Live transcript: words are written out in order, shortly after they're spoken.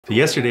So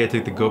yesterday I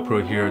took the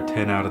GoPro Hero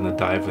 10 out on the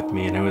dive with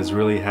me and I was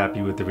really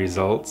happy with the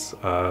results.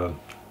 I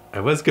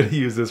was going to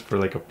use this for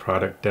like a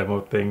product demo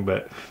thing,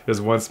 but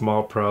there's one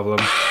small problem.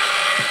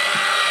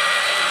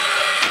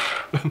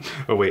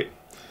 Oh wait,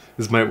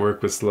 this might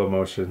work with slow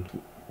motion.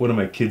 One of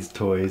my kids'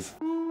 toys.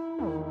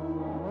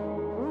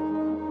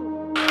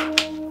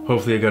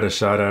 Hopefully I got a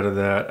shot out of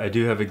that. I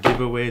do have a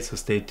giveaway, so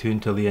stay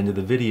tuned till the end of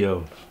the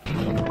video.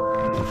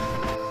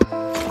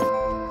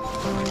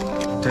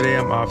 Today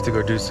I'm off to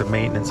go do some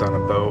maintenance on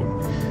a boat.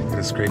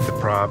 Gonna scrape the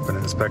prop and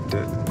inspect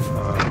it.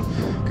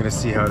 Gonna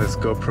see how this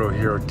GoPro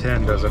Hero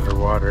 10 does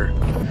underwater.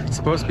 It's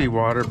supposed to be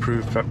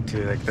waterproof up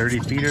to like 30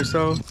 feet or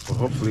so. Well,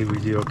 hopefully we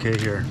do okay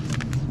here.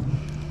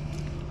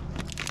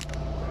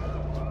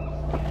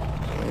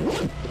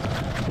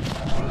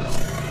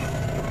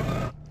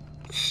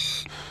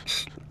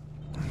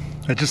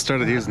 I just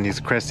started using these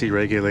Cressy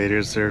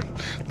regulators. They're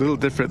a little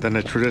different than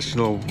the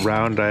traditional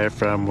round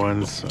diaphragm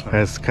ones.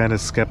 I was kind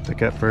of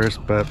skeptic at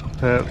first, but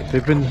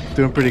they've been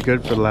doing pretty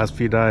good for the last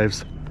few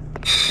dives.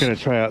 Gonna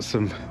try out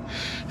some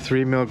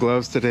 3mm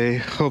gloves today.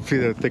 Hopefully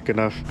they're thick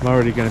enough. I'm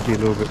already gonna be a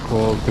little bit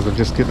cold because I'm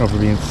just getting over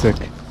being sick.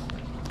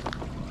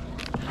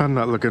 I'm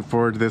not looking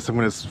forward to this. I'm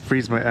gonna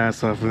freeze my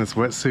ass off in this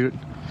wetsuit.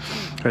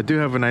 I do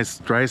have a nice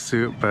dry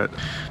suit, but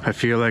I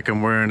feel like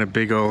I'm wearing a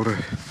big old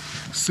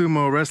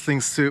sumo wrestling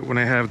suit when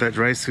I have that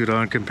dry suit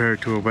on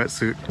compared to a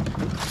wetsuit.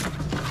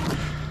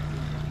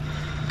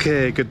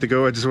 Okay, good to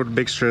go. I just want to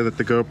make sure that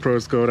the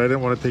GoPro's good. I didn't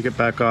want to take it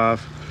back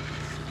off.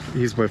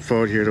 Use my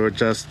phone here to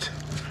adjust.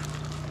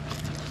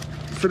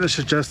 Finish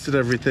adjusted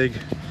everything.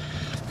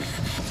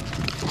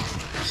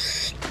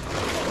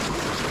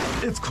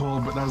 It's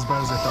cold, but not as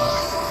bad as I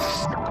thought.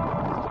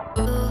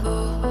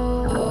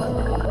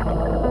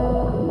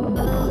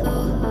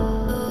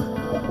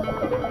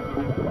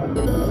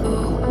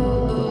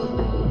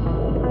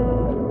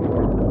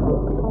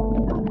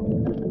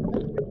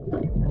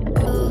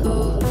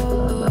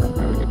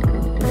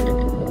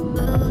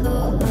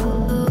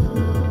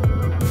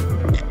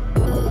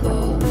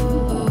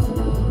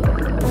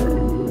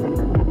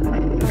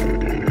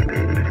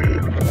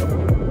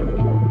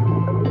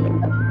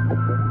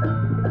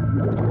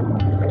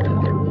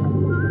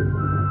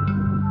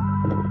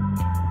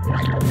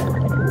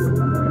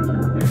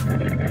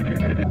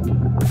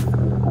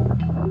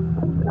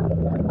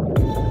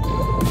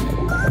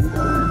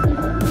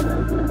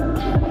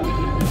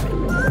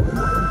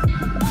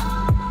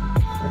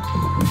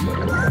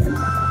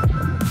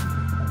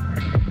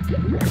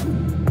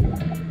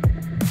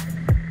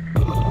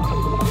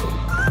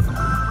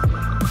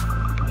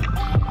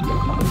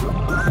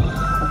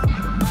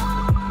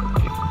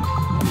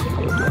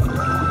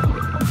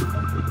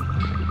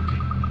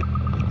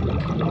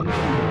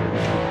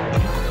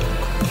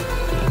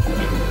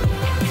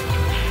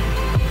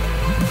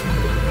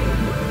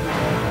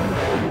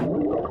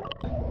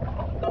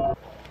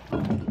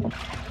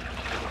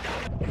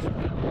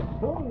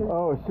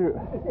 Oh shoot,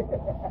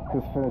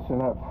 just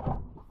finishing up.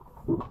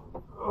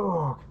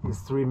 Oh, these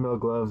 3mm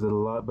gloves did a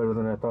lot better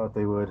than I thought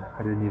they would. I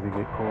didn't even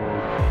get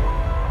cold.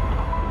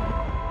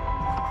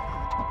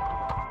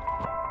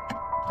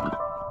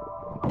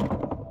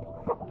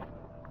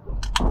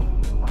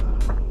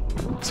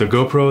 So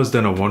GoPro has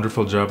done a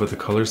wonderful job with the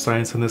color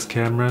science on this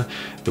camera.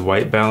 The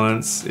white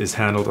balance is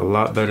handled a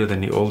lot better than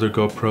the older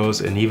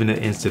GoPros and even the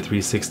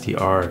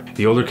Insta360R.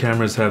 The older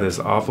cameras have this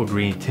awful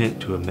green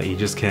tint to them that you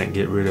just can't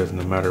get rid of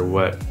no matter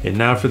what. And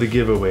now for the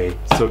giveaway.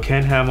 So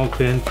Ken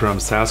Hamilton from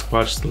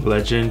Sasquatch the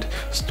Legend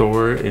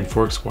store in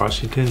Forks,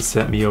 Washington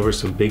sent me over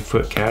some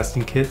Bigfoot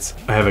casting kits.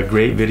 I have a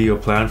great video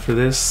planned for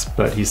this,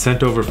 but he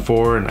sent over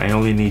 4 and I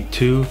only need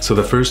 2. So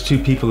the first 2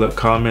 people that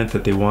comment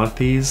that they want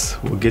these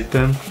will get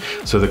them.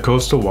 So the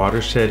Coastal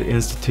Watershed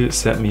Institute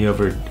sent me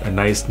over a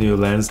nice new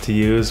lens to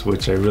use,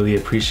 which I really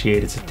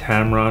appreciate. It's a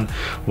Tamron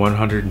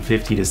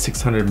 150 to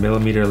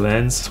 600mm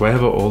lens. So I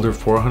have an older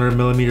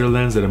 400mm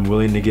lens that I'm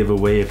willing to give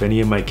away. If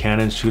any of my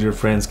Canon shooter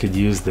friends could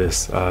use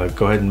this,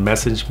 go ahead and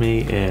message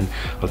me and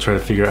I'll try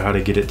to figure out how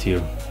to get it to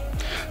you.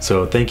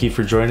 So thank you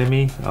for joining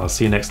me. I'll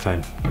see you next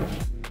time.